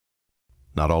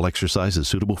Not all exercise is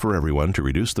suitable for everyone. To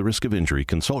reduce the risk of injury,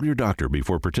 consult your doctor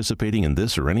before participating in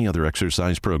this or any other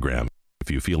exercise program. If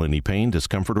you feel any pain,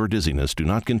 discomfort, or dizziness, do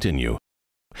not continue.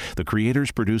 The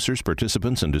creators, producers,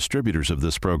 participants, and distributors of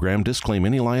this program disclaim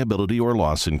any liability or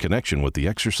loss in connection with the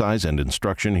exercise and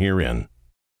instruction herein.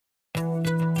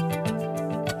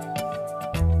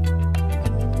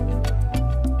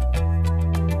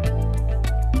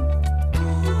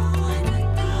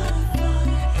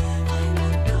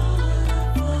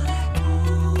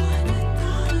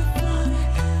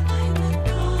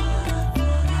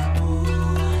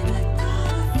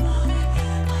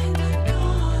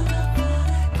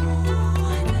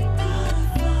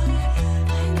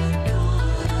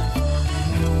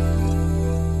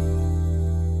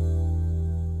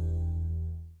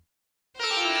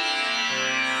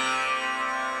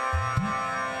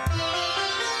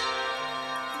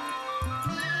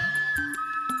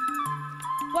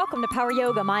 Welcome to Power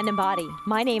Yoga, Mind and Body.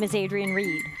 My name is Adrienne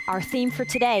Reed. Our theme for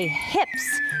today,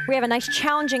 hips. We have a nice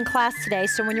challenging class today,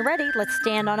 so when you're ready, let's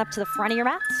stand on up to the front of your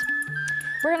mats.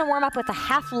 We're gonna warm up with a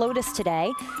half lotus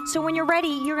today. So when you're ready,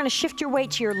 you're gonna shift your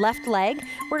weight to your left leg.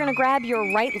 We're gonna grab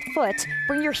your right foot,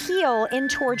 bring your heel in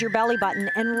towards your belly button,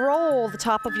 and roll the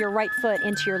top of your right foot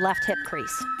into your left hip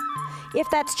crease. If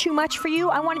that's too much for you,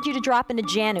 I wanted you to drop into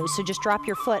Janu, so just drop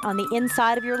your foot on the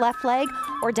inside of your left leg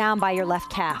or down by your left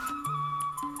calf.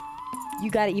 You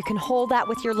got it. You can hold that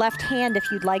with your left hand if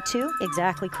you'd like to.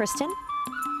 Exactly, Kristen.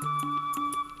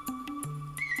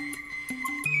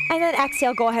 And then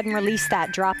exhale, go ahead and release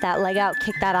that. Drop that leg out,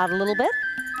 kick that out a little bit.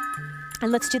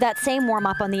 And let's do that same warm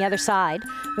up on the other side.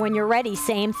 When you're ready,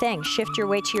 same thing. Shift your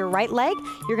weight to your right leg.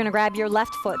 You're gonna grab your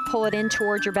left foot, pull it in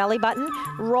towards your belly button,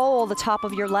 roll the top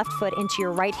of your left foot into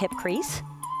your right hip crease.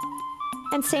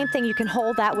 And same thing, you can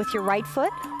hold that with your right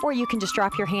foot, or you can just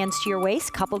drop your hands to your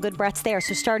waist. Couple good breaths there.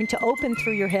 So starting to open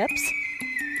through your hips.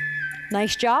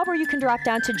 Nice job. Or you can drop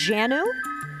down to Janu,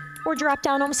 or drop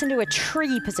down almost into a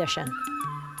tree position.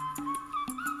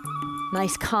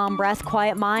 Nice calm breath,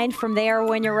 quiet mind. From there,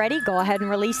 when you're ready, go ahead and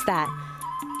release that.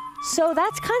 So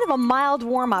that's kind of a mild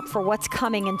warm up for what's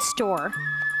coming in store.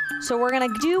 So we're gonna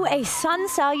do a sun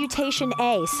salutation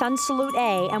A, sun salute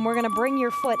A, and we're gonna bring your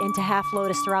foot into half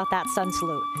lotus throughout that sun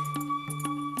salute.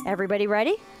 Everybody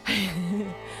ready?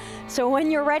 So when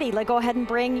you're ready, go ahead and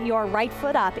bring your right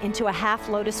foot up into a half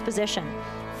lotus position.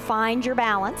 Find your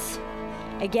balance.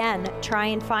 Again, try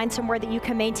and find somewhere that you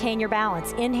can maintain your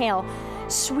balance. Inhale,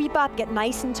 sweep up, get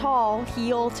nice and tall,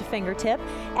 heel to fingertip.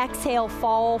 Exhale,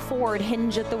 fall forward,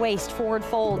 hinge at the waist, forward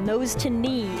fold, nose to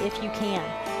knee if you can.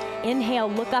 Inhale,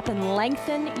 look up and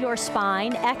lengthen your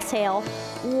spine. Exhale,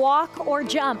 walk or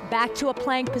jump back to a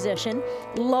plank position.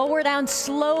 Lower down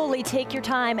slowly, take your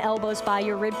time, elbows by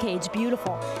your rib cage,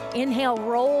 beautiful. Inhale,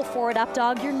 roll forward, up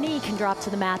dog. Your knee can drop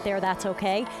to the mat there, that's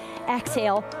okay.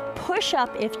 Exhale, push up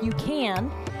if you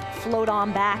can. Float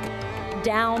on back,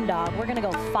 down dog. We're gonna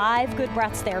go 5 good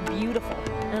breaths there, beautiful.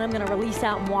 And I'm gonna release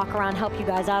out and walk around, help you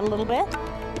guys out a little bit.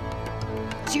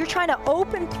 So you're trying to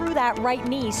open through that right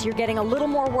knee, so you're getting a little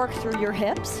more work through your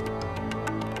hips.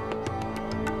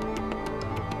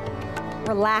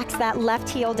 Relax that left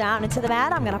heel down into the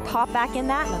mat. I'm gonna pop back in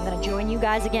that, and I'm gonna join you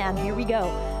guys again. Here we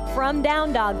go. From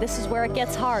down dog, this is where it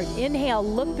gets hard. Inhale,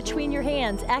 look between your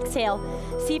hands. Exhale,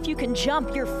 see if you can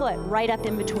jump your foot right up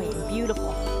in between.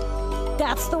 Beautiful.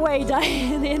 That's the way,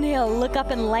 Diane. Inhale, look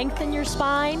up and lengthen your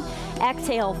spine.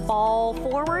 Exhale, fall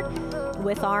forward.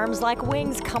 With arms like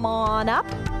wings, come on up.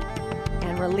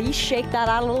 And release, shake that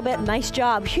out a little bit. Nice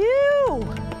job.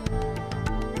 Phew!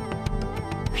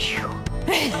 Phew.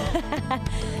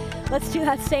 Let's do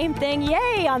that same thing,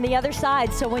 yay, on the other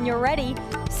side. So when you're ready,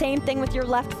 same thing with your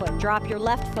left foot. Drop your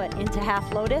left foot into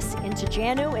half lotus, into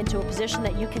Janu, into a position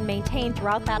that you can maintain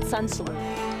throughout that sun salute.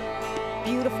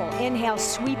 Beautiful. Inhale,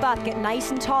 sweep up, get nice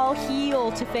and tall,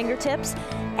 heel to fingertips.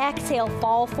 Exhale,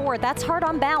 fall forward. That's hard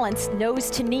on balance,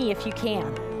 nose to knee if you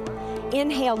can.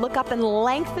 Inhale, look up and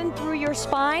lengthen through your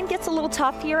spine. Gets a little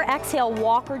tough here. Exhale,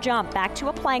 walk or jump back to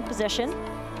a plank position.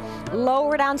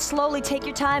 Lower down slowly, take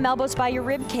your time, elbows by your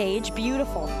rib cage.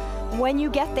 Beautiful. When you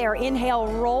get there, inhale,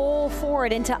 roll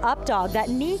forward into up dog. That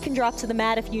knee can drop to the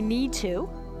mat if you need to.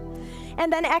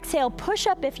 And then exhale, push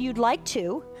up if you'd like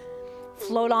to.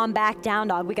 Float on back, down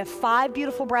dog. We got 5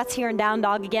 beautiful breaths here in down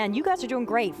dog again. You guys are doing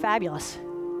great, fabulous.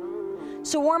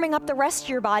 So warming up the rest of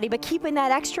your body, but keeping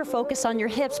that extra focus on your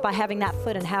hips by having that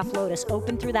foot in half lotus.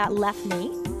 Open through that left knee.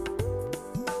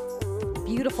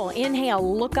 Beautiful.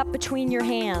 Inhale, look up between your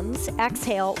hands.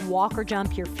 Exhale, walk or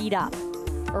jump your feet up,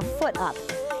 or foot up.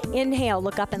 Inhale,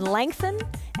 look up and lengthen.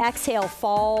 Exhale,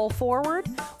 fall forward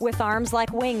with arms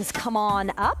like wings. Come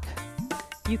on up.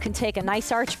 You can take a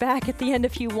nice arch back at the end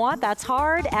if you want. That's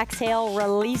hard. Exhale,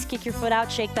 release, kick your foot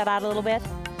out, shake that out a little bit.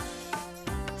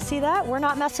 See that? We're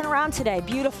not messing around today.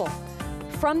 Beautiful.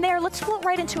 From there, let's float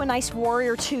right into a nice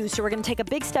warrior two. So we're gonna take a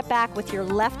big step back with your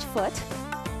left foot.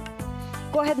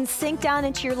 Go ahead and sink down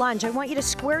into your lunge. I want you to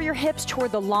square your hips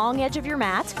toward the long edge of your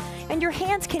mat, and your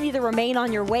hands can either remain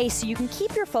on your waist so you can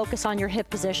keep your focus on your hip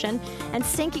position and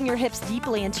sinking your hips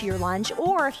deeply into your lunge,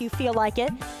 or if you feel like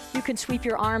it, you can sweep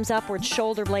your arms upwards,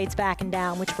 shoulder blades back and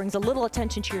down, which brings a little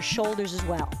attention to your shoulders as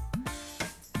well.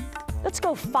 Let's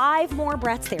go 5 more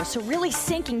breaths there, so really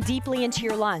sinking deeply into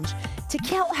your lunge. To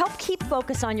help keep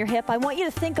focus on your hip, I want you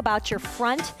to think about your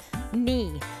front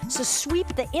knee. So sweep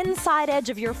the inside edge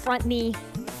of your front knee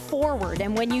forward,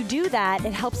 and when you do that,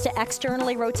 it helps to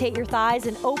externally rotate your thighs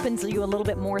and opens you a little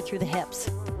bit more through the hips.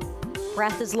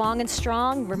 Breath is long and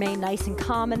strong. Remain nice and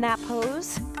calm in that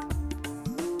pose.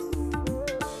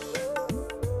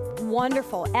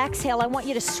 Wonderful. Exhale, I want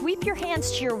you to sweep your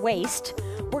hands to your waist.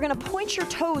 We're gonna point your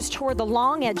toes toward the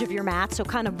long edge of your mat, so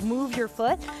kind of move your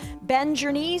foot, bend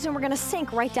your knees, and we're gonna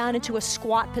sink right down into a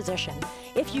squat position.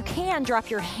 If you can, drop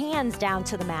your hands down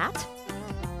to the mat.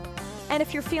 And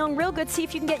if you're feeling real good, see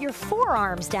if you can get your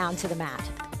forearms down to the mat.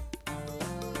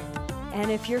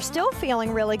 And if you're still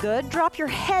feeling really good, drop your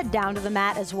head down to the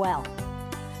mat as well.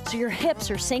 So your hips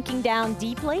are sinking down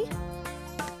deeply.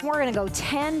 We're gonna go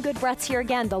 10 good breaths here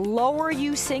again. The lower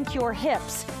you sink your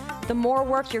hips, the more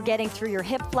work you're getting through your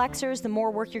hip flexors, the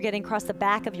more work you're getting across the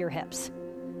back of your hips.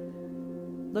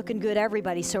 Looking good,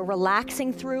 everybody. So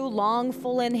relaxing through, long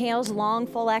full inhales, long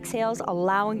full exhales,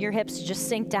 allowing your hips to just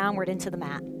sink downward into the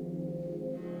mat.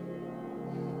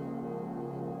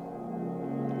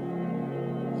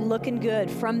 Looking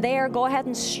good. From there, go ahead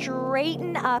and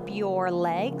straighten up your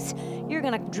legs. You're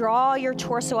gonna draw your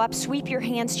torso up, sweep your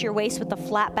hands to your waist with the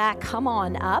flat back, come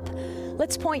on up.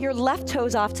 Let's point your left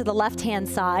toes off to the left-hand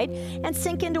side and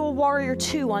sink into a warrior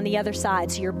two on the other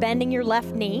side. So you're bending your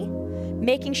left knee,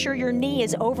 making sure your knee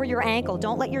is over your ankle.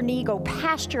 Don't let your knee go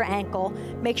past your ankle.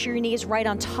 Make sure your knee is right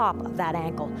on top of that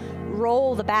ankle.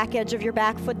 Roll the back edge of your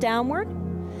back foot downward.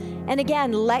 And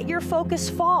again, let your focus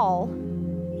fall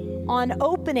on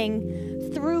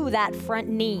opening through that front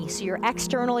knee. So you're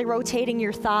externally rotating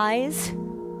your thighs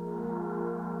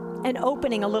and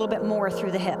opening a little bit more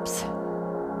through the hips.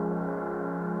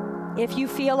 If you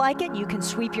feel like it, you can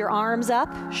sweep your arms up,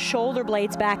 shoulder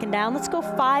blades back and down. Let's go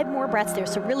 5 more breaths there.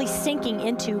 So really sinking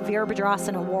into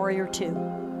Virabhadrasana, Warrior Two.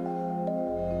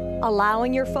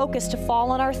 Allowing your focus to fall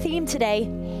on our theme today,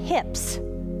 hips.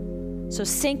 So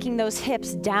sinking those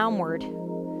hips downward,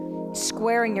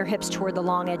 squaring your hips toward the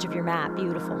long edge of your mat.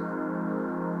 Beautiful.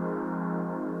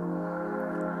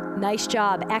 Nice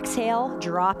job. Exhale,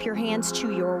 drop your hands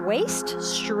to your waist,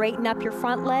 straighten up your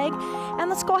front leg, and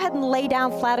let's go ahead and lay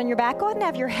down flat on your back. Go ahead and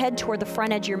have your head toward the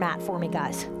front edge of your mat for me,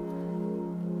 guys.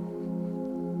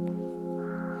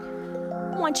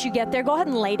 Once you get there, go ahead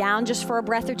and lay down just for a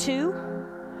breath or two.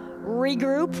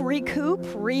 Regroup, recoup,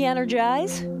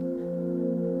 re-energize.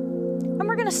 And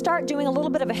we're gonna start doing a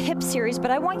little bit of a hip series, but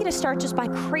I want you to start just by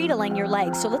cradling your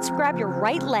legs. So let's grab your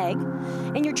right leg,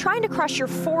 and you're trying to cross your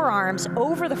forearms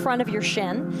over the front of your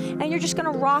shin, and you're just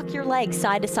gonna rock your legs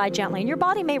side to side gently. And your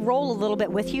body may roll a little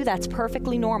bit with you. That's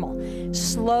perfectly normal.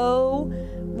 Slow,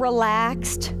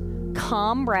 relaxed,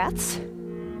 calm breaths.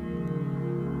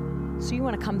 So you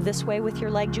wanna come this way with your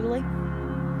leg, Julie,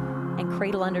 and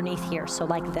cradle underneath here. So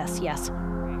like this, yes.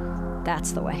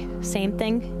 That's the way. Same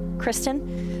thing,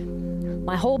 Kristen.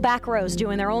 My whole back row's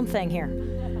doing their own thing here.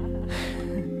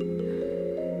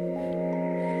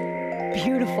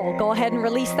 Beautiful. Go ahead and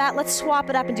release that. Let's swap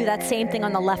it up and do that same thing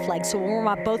on the left leg. So we'll warm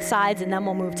up both sides and then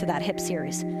we'll move to that hip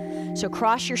series. So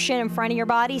cross your shin in front of your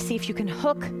body. See if you can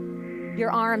hook your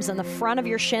arms on the front of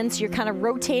your shin so you're kind of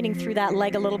rotating through that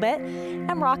leg a little bit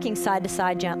and rocking side to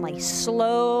side gently,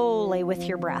 slowly with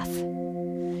your breath.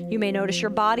 You may notice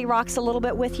your body rocks a little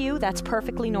bit with you. That's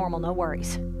perfectly normal, no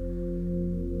worries.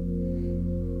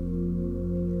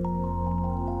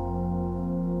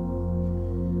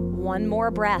 One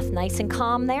more breath, nice and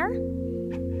calm there.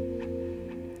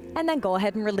 And then go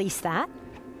ahead and release that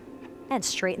and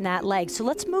straighten that leg. So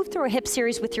let's move through a hip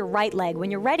series with your right leg.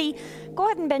 When you're ready, go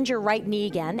ahead and bend your right knee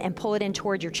again and pull it in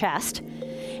toward your chest.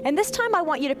 And this time I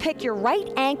want you to pick your right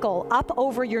ankle up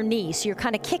over your knee. So you're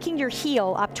kind of kicking your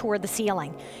heel up toward the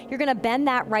ceiling. You're gonna bend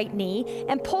that right knee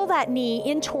and pull that knee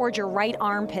in toward your right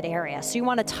armpit area. So you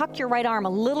wanna tuck your right arm a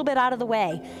little bit out of the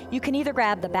way. You can either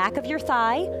grab the back of your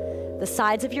thigh, the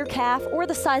sides of your calf, or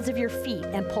the sides of your feet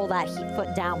and pull that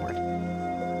foot downward.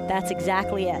 That's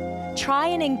exactly it. Try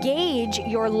and engage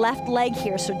your left leg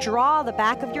here. So draw the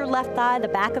back of your left thigh, the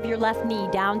back of your left knee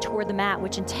down toward the mat,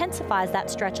 which intensifies that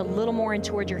stretch a little more in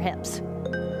toward your hips.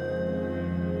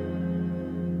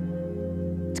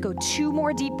 Let's go 2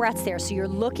 more deep breaths there. So you're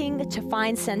looking to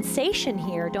find sensation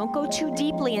here. Don't go too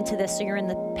deeply into this so you're in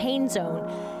the pain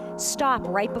zone. Stop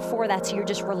right before that so you're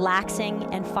just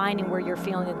relaxing and finding where you're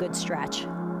feeling a good stretch.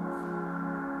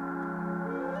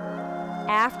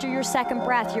 After your second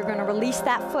breath, you're going to release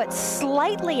that foot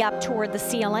slightly up toward the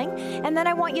ceiling, and then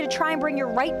I want you to try and bring your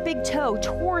right big toe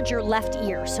towards your left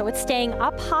ear. So it's staying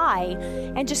up high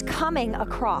and just coming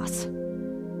across.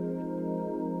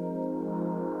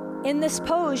 In this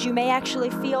pose, you may actually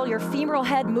feel your femoral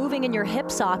head moving in your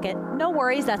hip socket. No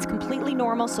worries, that's completely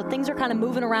normal. So things are kind of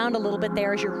moving around a little bit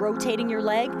there as you're rotating your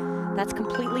leg. That's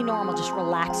completely normal, just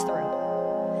relax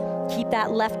through. Keep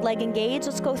that left leg engaged.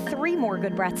 Let's go 3 more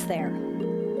good breaths there.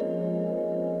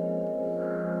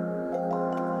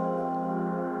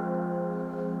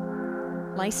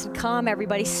 Nice and calm,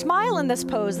 everybody. Smile in this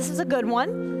pose. This is a good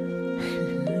one.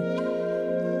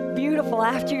 Beautiful.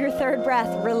 After your third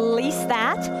breath, release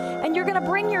that. And you're going to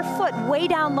bring your foot way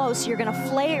down low. So you're going to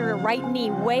flare your right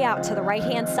knee way out to the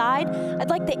right-hand side.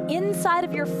 I'd like the inside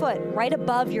of your foot right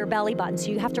above your belly button. So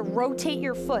you have to rotate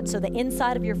your foot so the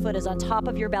inside of your foot is on top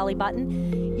of your belly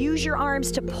button. Use your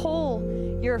arms to pull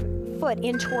your foot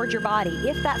in toward your body.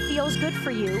 If that feels good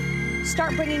for you,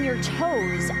 start bringing your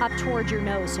toes up towards your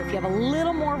nose. So if you have a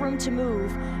little more room to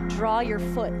move, draw your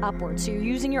foot upward. So you're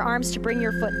using your arms to bring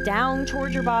your foot down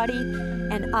toward your body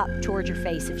and up toward your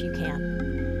face if you can.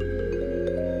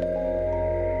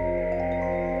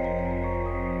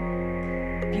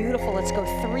 Beautiful. Let's go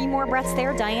 3 more breaths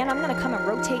there. Diane, I'm going to come and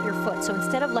rotate your foot. So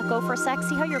instead of let go for a sec,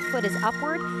 see how your foot is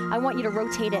upward? I want you to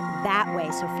rotate it that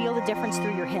way. So feel the difference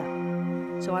through your hip.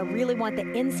 So I really want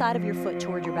the inside of your foot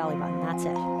toward your belly button. That's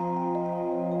it.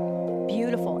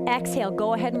 Beautiful. Exhale.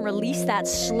 Go ahead and release that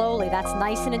slowly. That's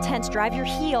nice and intense. Drive your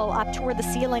heel up toward the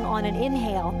ceiling on an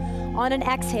inhale. On an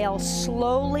exhale,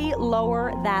 slowly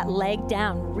lower that leg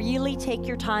down. Really take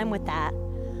your time with that.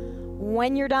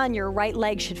 When you're done, your right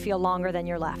leg should feel longer than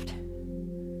your left.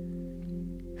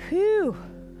 Whew.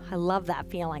 I love that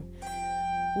feeling.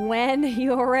 When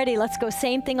you're ready, let's go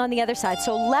same thing on the other side.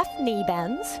 So left knee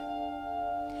bends.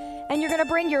 And you're going to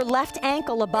bring your left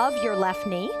ankle above your left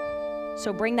knee.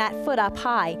 So bring that foot up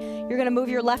high. You're going to move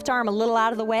your left arm a little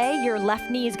out of the way. Your left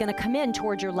knee is going to come in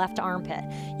towards your left armpit.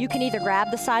 You can either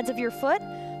grab the sides of your foot,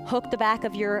 hook the back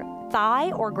of your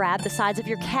thigh, or grab the sides of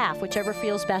your calf, whichever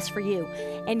feels best for you.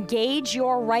 Engage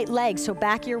your right leg. So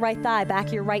back your right thigh,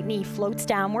 back your right knee floats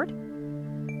downward.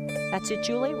 That's it,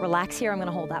 Julie. Relax here. I'm going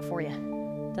to hold that for you.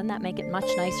 Doesn't that make it much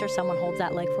nicer? Someone holds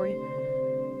that leg for you.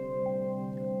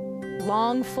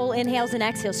 Long, full inhales and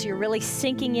exhales, so you're really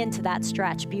sinking into that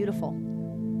stretch. Beautiful.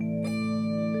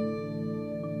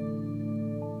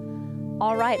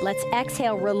 All right, let's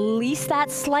exhale. Release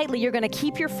that slightly. You're going to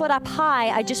keep your foot up high.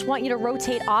 I just want you to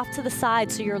rotate off to the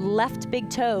side so your left big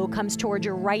toe comes towards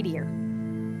your right ear.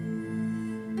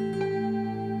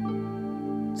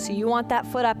 So you want that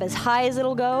foot up as high as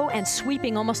it'll go and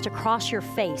sweeping almost across your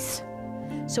face.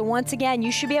 So once again,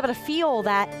 you should be able to feel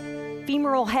that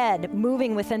femoral head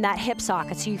moving within that hip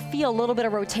socket, so you feel a little bit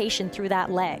of rotation through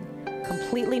that leg.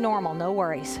 Completely normal, no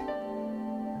worries.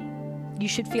 You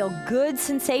should feel good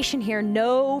sensation here,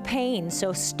 no pain,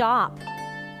 so stop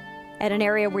at an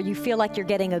area where you feel like you're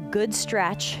getting a good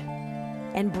stretch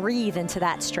and breathe into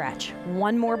that stretch.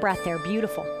 1 more breath there,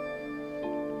 beautiful.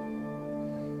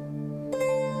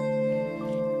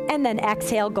 And then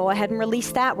exhale, go ahead and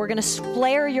release that. We're gonna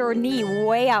flare your knee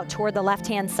way out toward the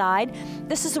left-hand side.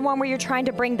 This is the one where you're trying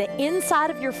to bring the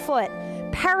inside of your foot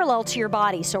parallel to your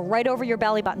body, so right over your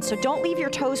belly button. So don't leave your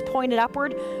toes pointed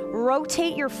upward.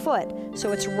 Rotate your foot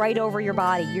so it's right over your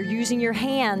body. You're using your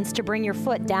hands to bring your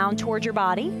foot down toward your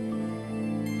body.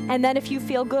 And then if you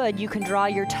feel good, you can draw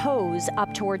your toes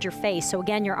up toward your face. So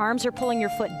again, your arms are pulling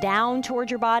your foot down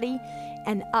toward your body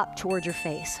and up toward your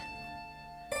face.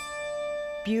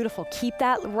 Beautiful. Keep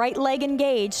that right leg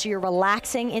engaged so you're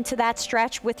relaxing into that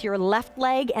stretch with your left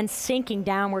leg and sinking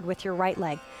downward with your right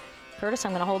leg. Curtis,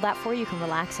 I'm going to hold that for you. You can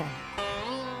relax in.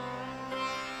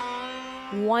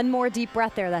 1 more deep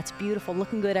breath there. That's beautiful.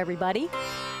 Looking good, everybody.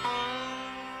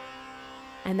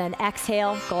 And then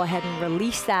exhale. Go ahead and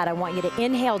release that. I want you to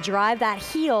inhale, drive that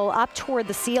heel up toward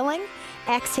the ceiling.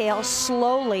 Exhale,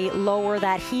 slowly lower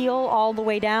that heel all the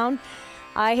way down.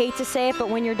 I hate to say it, but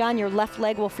when you're done, your left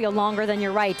leg will feel longer than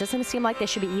your right. Doesn't it seem like they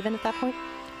should be even at that point?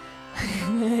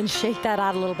 And shake that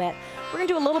out a little bit. We're going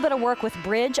to do a little bit of work with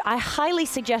bridge. I highly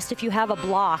suggest if you have a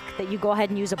block that you go ahead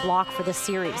and use a block for this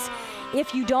series.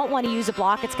 If you don't want to use a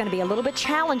block, it's going to be a little bit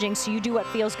challenging, so you do what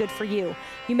feels good for you.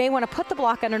 You may want to put the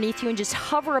block underneath you and just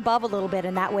hover above a little bit,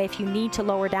 and that way if you need to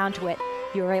lower down to it,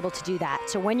 you're able to do that.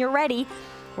 So when you're ready,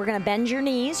 we're going to bend your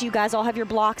knees. You guys all have your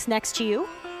blocks next to you.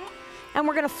 And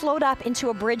we're going to float up into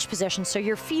a bridge position. So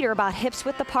your feet are about hips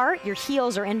width apart, your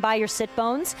heels are in by your sit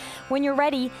bones. When you're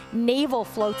ready, navel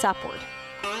floats upward.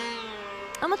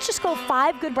 And let's just go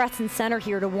 5 good breaths in center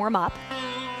here to warm up.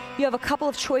 You have a couple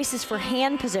of choices for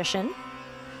hand position.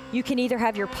 You can either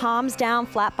have your palms down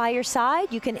flat by your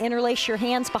side. You can interlace your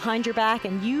hands behind your back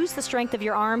and use the strength of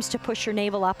your arms to push your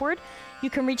navel upward. You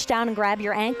can reach down and grab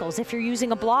your ankles. If you're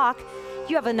using a block,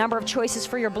 you have a number of choices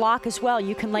for your block as well.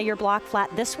 You can lay your block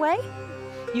flat this way.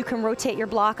 You can rotate your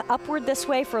block upward this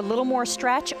way for a little more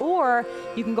stretch, or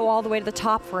you can go all the way to the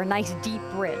top for a nice deep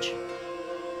bridge.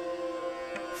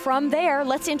 From there,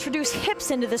 let's introduce hips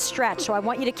into this stretch. So I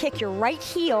want you to kick your right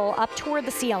heel up toward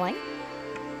the ceiling.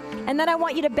 And then I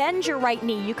want you to bend your right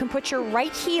knee. You can put your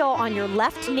right heel on your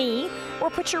left knee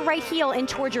or put your right heel in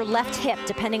towards your left hip,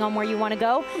 depending on where you want to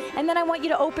go. And then I want you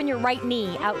to open your right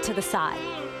knee out to the side.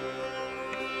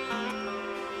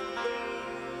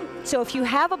 So if you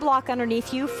have a block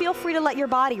underneath you, feel free to let your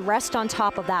body rest on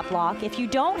top of that block. If you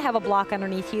don't have a block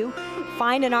underneath you,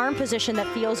 find an arm position that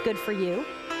feels good for you.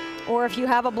 Or if you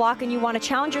have a block and you want to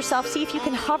challenge yourself, see if you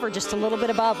can hover just a little bit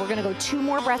above. We're going to go 2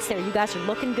 more breaths there. You guys are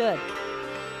looking good.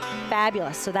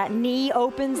 Fabulous. So that knee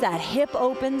opens, that hip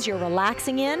opens, you're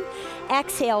relaxing in.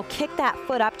 Exhale, kick that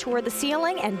foot up toward the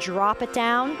ceiling and drop it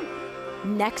down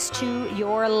next to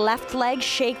your left leg.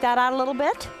 Shake that out a little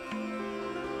bit.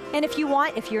 And if you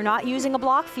want, if you're not using a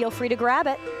block, feel free to grab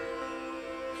it.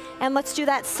 And let's do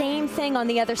that same thing on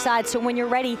the other side. So when you're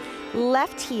ready,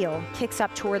 left heel kicks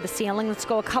up toward the ceiling. Let's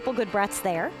go a couple good breaths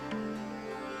there.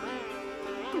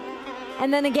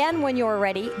 And then again, when you're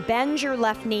ready, bend your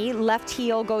left knee. Left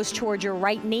heel goes toward your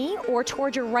right knee or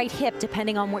toward your right hip,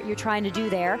 depending on what you're trying to do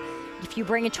there. If you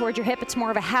bring it toward your hip, it's more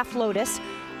of a half lotus.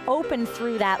 Open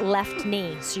through that left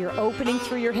knee. So you're opening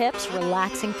through your hips,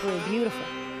 relaxing through. Beautiful.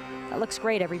 That looks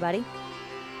great, everybody.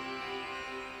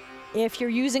 If you're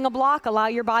using a block, allow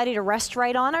your body to rest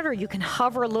right on it, or you can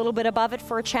hover a little bit above it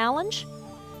for a challenge.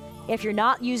 If you're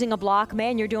not using a block,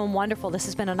 man, you're doing wonderful. This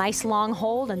has been a nice long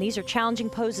hold, and these are challenging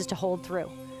poses to hold through.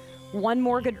 1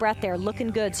 more good breath there,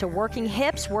 looking good. So working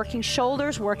hips, working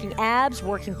shoulders, working abs,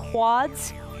 working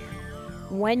quads.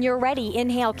 When you're ready,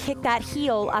 inhale, kick that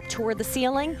heel up toward the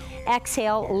ceiling.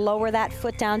 Exhale, lower that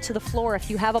foot down to the floor. If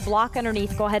you have a block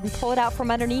underneath, go ahead and pull it out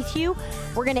from underneath you.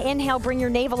 We're going to inhale, bring your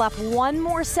navel up 1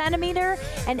 more centimeter,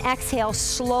 and exhale,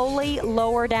 slowly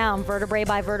lower down vertebrae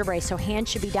by vertebrae. So hands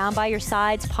should be down by your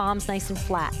sides, palms nice and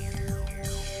flat.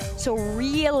 So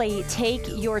really take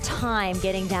your time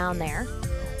getting down there.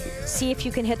 See if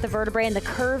you can hit the vertebrae and the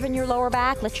curve in your lower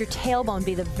back. Let your tailbone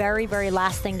be the very, very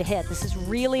last thing to hit. This is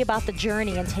really about the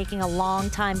journey and taking a long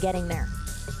time getting there.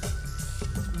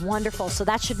 Wonderful. So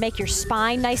that should make your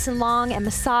spine nice and long and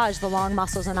massage the long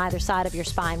muscles on either side of your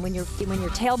spine. When your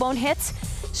tailbone hits,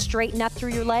 straighten up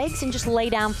through your legs and just lay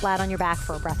down flat on your back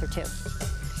for a breath or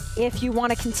 2. If you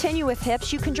want to continue with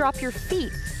hips, you can drop your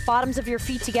feet, bottoms of your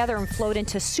feet together and float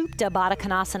into Supta Baddha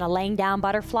Konasana, laying down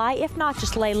butterfly. If not,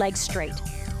 just lay legs straight.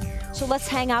 So let's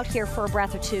hang out here for a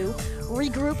breath or 2,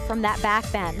 regroup from that back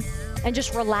bend, and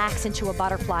just relax into a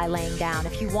butterfly laying down.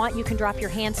 If you want, you can drop your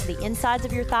hands to the insides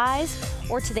of your thighs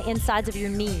or to the insides of your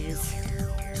knees,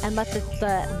 and let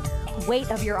the weight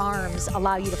of your arms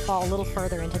allow you to fall a little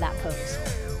further into that pose.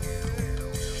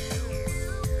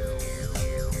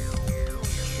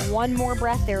 1 more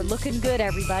breath there, looking good,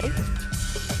 everybody.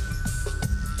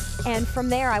 And from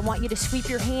there, I want you to sweep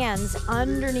your hands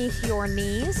underneath your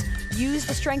knees. Use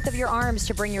the strength of your arms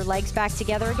to bring your legs back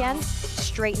together again.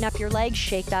 Straighten up your legs,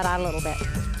 shake that out a little bit.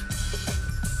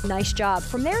 Nice job.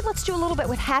 From there, let's do a little bit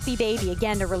with Happy Baby,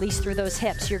 again, to release through those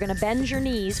hips. You're gonna bend your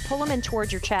knees, pull them in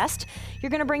towards your chest. You're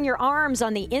gonna bring your arms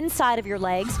on the inside of your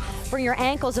legs, bring your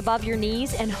ankles above your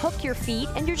knees, and hook your feet,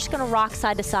 and you're just gonna rock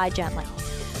side to side gently.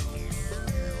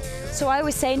 So I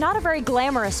always say, not a very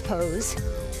glamorous pose,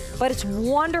 but it's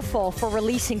wonderful for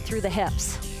releasing through the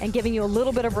hips and giving you a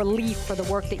little bit of relief for the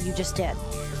work that you just did.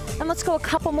 And let's go a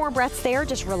couple more breaths there,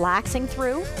 just relaxing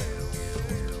through.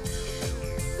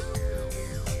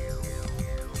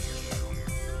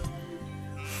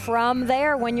 From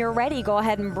there, when you're ready, go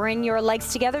ahead and bring your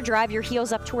legs together, drive your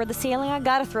heels up toward the ceiling. I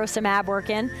gotta throw some ab work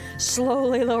in.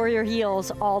 Slowly lower your heels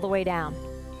all the way down.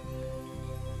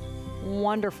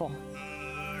 Wonderful.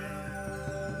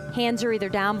 Hands are either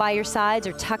down by your sides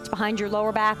or tucked behind your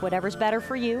lower back, whatever's better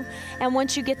for you. And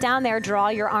once you get down there, draw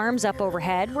your arms up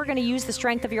overhead. We're gonna use the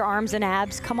strength of your arms and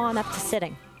abs. Come on up to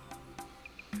sitting.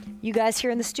 You guys here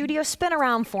in the studio, spin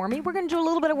around for me. We're gonna do a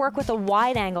little bit of work with a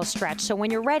wide angle stretch. So when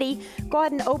you're ready, go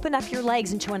ahead and open up your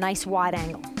legs into a nice wide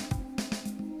angle.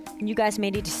 And you guys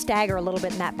may need to stagger a little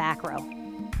bit in that back row.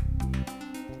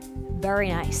 Very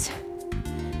nice.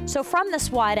 So from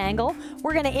this wide angle,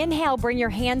 we're gonna inhale, bring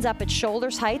your hands up at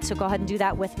shoulders height, so go ahead and do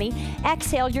that with me.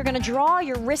 Exhale, you're gonna draw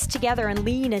your wrists together and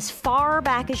lean as far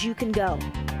back as you can go.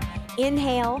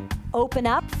 Inhale, open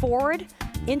up, forward,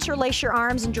 interlace your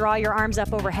arms and draw your arms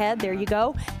up overhead. There you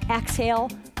go. Exhale,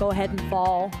 go ahead and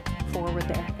fall forward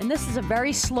there. And this is a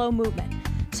very slow movement.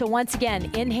 So once again,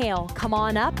 inhale, come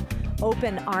on up,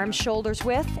 open arms, shoulders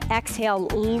width. Exhale,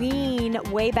 lean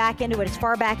way back into it, as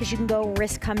far back as you can go,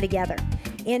 wrists come together.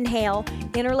 Inhale,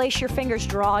 interlace your fingers,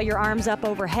 draw your arms up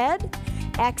overhead.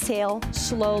 Exhale,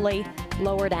 slowly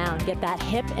lower down. Get that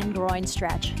hip and groin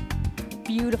stretch.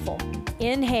 Beautiful.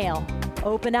 Inhale,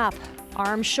 open up,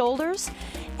 arms, shoulders.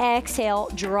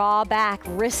 Exhale, draw back,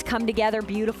 wrists come together,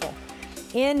 beautiful.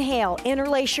 Inhale,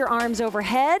 interlace your arms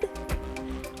overhead.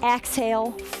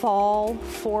 Exhale, fall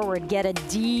forward, get a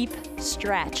deep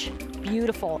stretch,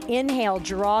 beautiful. Inhale,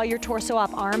 draw your torso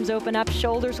up, arms open up,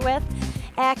 shoulders width.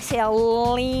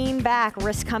 Exhale, lean back,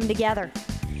 wrists come together.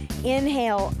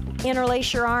 Inhale,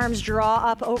 interlace your arms, draw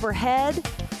up overhead.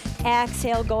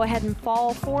 Exhale, go ahead and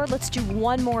fall forward. Let's do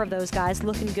one more of those, guys,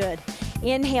 looking good.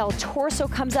 Inhale, torso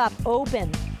comes up,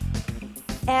 open.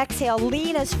 Exhale,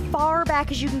 lean as far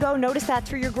back as you can go. Notice that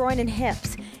through your groin and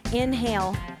hips.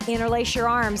 Inhale, interlace your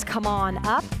arms, come on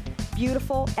up.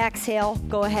 Beautiful. Exhale,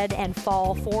 go ahead and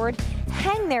fall forward.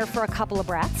 Hang there for a couple of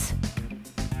breaths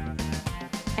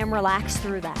and relax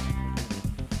through that.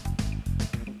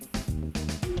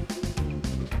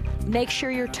 Make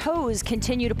sure your toes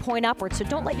continue to point upward, so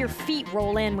don't let your feet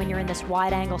roll in when you're in this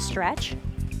wide angle stretch.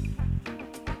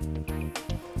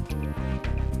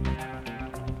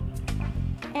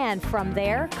 And from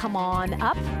there, come on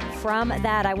up. From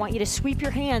that, I want you to sweep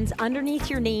your hands underneath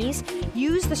your knees.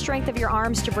 Use the strength of your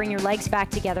arms to bring your legs back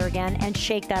together again and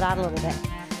shake that out a little bit.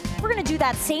 We're gonna do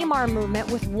that same arm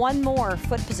movement with one more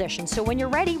foot position. So when you're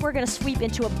ready, we're gonna sweep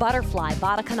into a butterfly,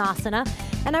 Baddha Konasana.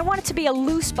 And I want it to be a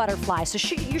loose butterfly.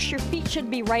 So your feet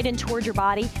should be right in towards your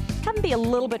body. Have them be a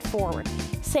little bit forward.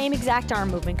 Same exact arm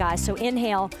movement, guys. So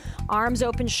inhale, arms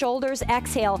open, shoulders.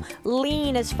 Exhale,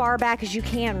 lean as far back as you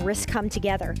can, wrists come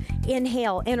together.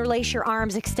 Inhale, interlace your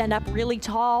arms, extend up really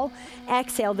tall.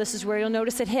 Exhale, this is where you'll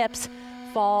notice it hips,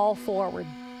 fall forward.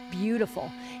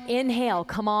 Beautiful. Inhale,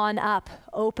 come on up,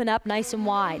 open up nice and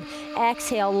wide.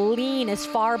 Exhale, lean as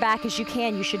far back as you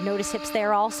can. You should notice hips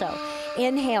there also.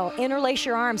 Inhale, interlace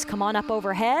your arms, come on up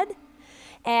overhead.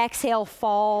 Exhale,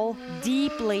 fall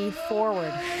deeply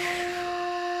forward.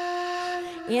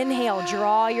 Inhale,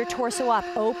 draw your torso up,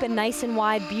 open nice and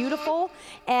wide, beautiful.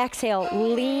 Exhale,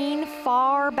 lean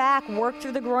far back, work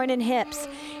through the groin and hips.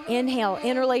 Inhale,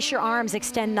 interlace your arms,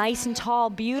 extend nice and tall,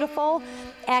 beautiful.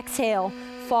 Exhale,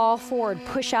 fall forward,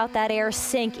 push out that air,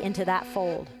 sink into that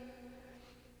fold.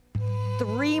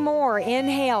 3 more,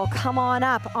 inhale, come on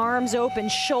up, arms open,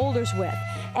 shoulders width.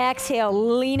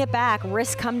 Exhale, lean it back,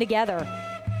 wrists come together.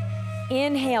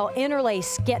 Inhale,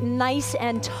 interlace, get nice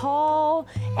and tall.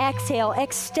 Exhale,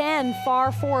 extend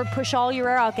far forward, push all your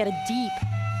air out, get a deep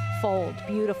fold,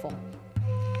 beautiful.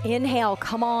 Inhale,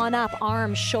 come on up,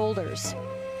 arms, shoulders.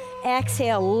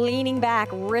 Exhale, leaning back,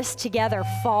 wrists together,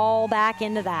 fall back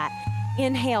into that.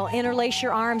 Inhale, interlace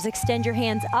your arms, extend your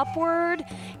hands upward.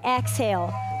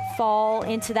 Exhale, fall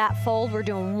into that fold. We're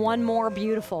doing one more,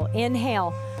 beautiful.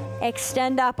 Inhale,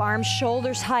 extend up, arms,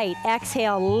 shoulders height.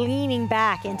 Exhale, leaning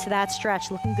back into that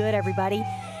stretch. Looking good, everybody.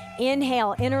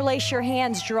 Inhale, interlace your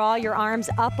hands, draw your arms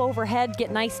up overhead,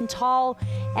 get nice and tall.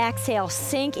 Exhale,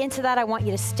 sink into that. I want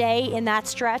you to stay in that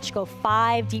stretch. Go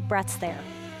 5 deep breaths there.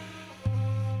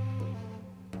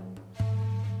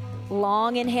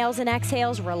 Long inhales and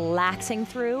exhales, relaxing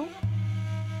through.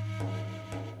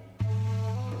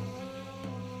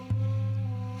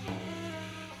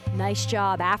 Nice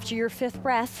job. After your 5th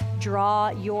breath,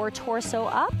 draw your torso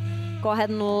up. Go ahead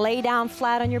and lay down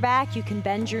flat on your back. You can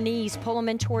bend your knees, pull them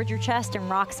in towards your chest, and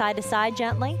rock side to side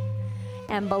gently.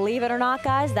 And believe it or not,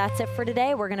 guys, that's it for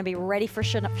today. We're gonna be ready for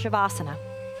Shavasana.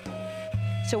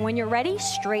 So when you're ready,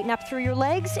 straighten up through your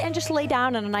legs and just lay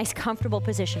down in a nice comfortable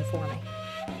position for me.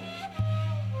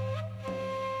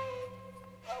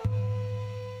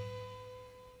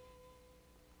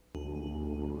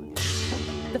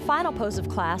 The final pose of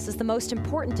class is the most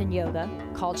important in yoga,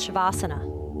 called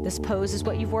Shavasana. This pose is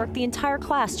what you've worked the entire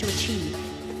class to achieve,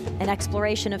 an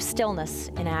exploration of stillness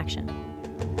in action.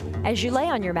 As you lay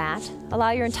on your mat,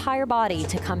 allow your entire body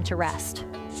to come to rest.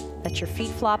 Let your feet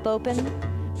flop open.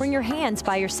 Bring your hands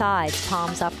by your sides,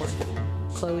 palms upward.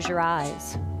 close your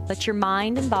eyes. Let your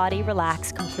mind and body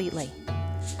relax completely.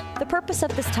 The purpose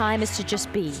of this time is to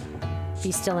just be.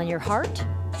 Be still in your heart,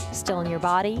 still in your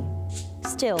body,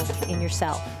 still in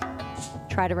yourself.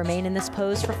 Try to remain in this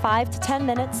pose for 5 to 10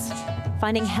 minutes,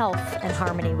 finding health and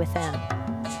harmony within.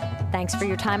 Thanks for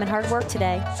your time and hard work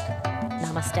today.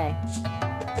 Namaste.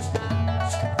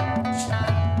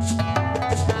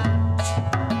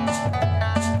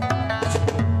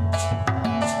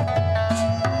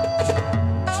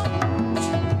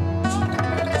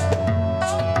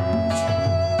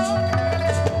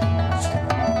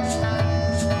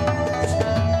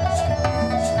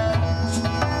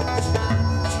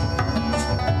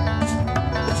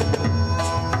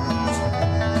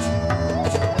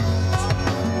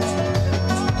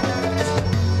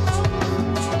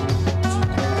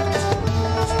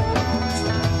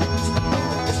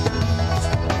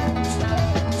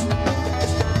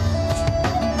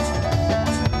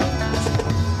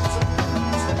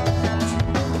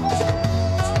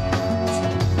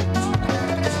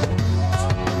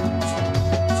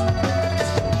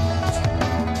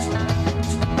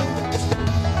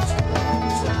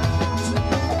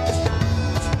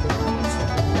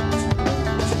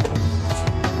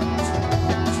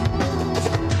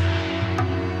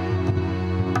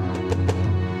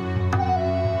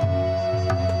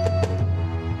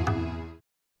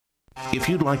 If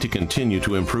you'd like to continue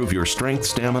to improve your strength,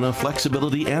 stamina,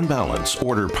 flexibility, and balance,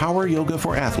 order Power Yoga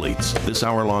for Athletes. This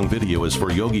hour-long video is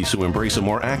for yogis who embrace a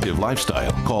more active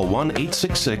lifestyle. Call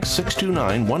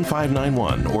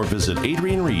 1-866-629-1591 or visit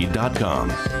adriennereed.com.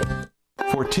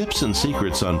 For tips and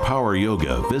secrets on Power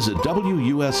Yoga, visit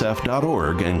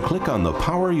WUSF.org and click on the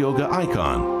Power Yoga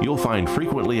icon. You'll find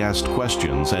frequently asked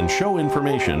questions and show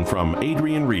information from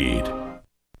Adrienne Reed.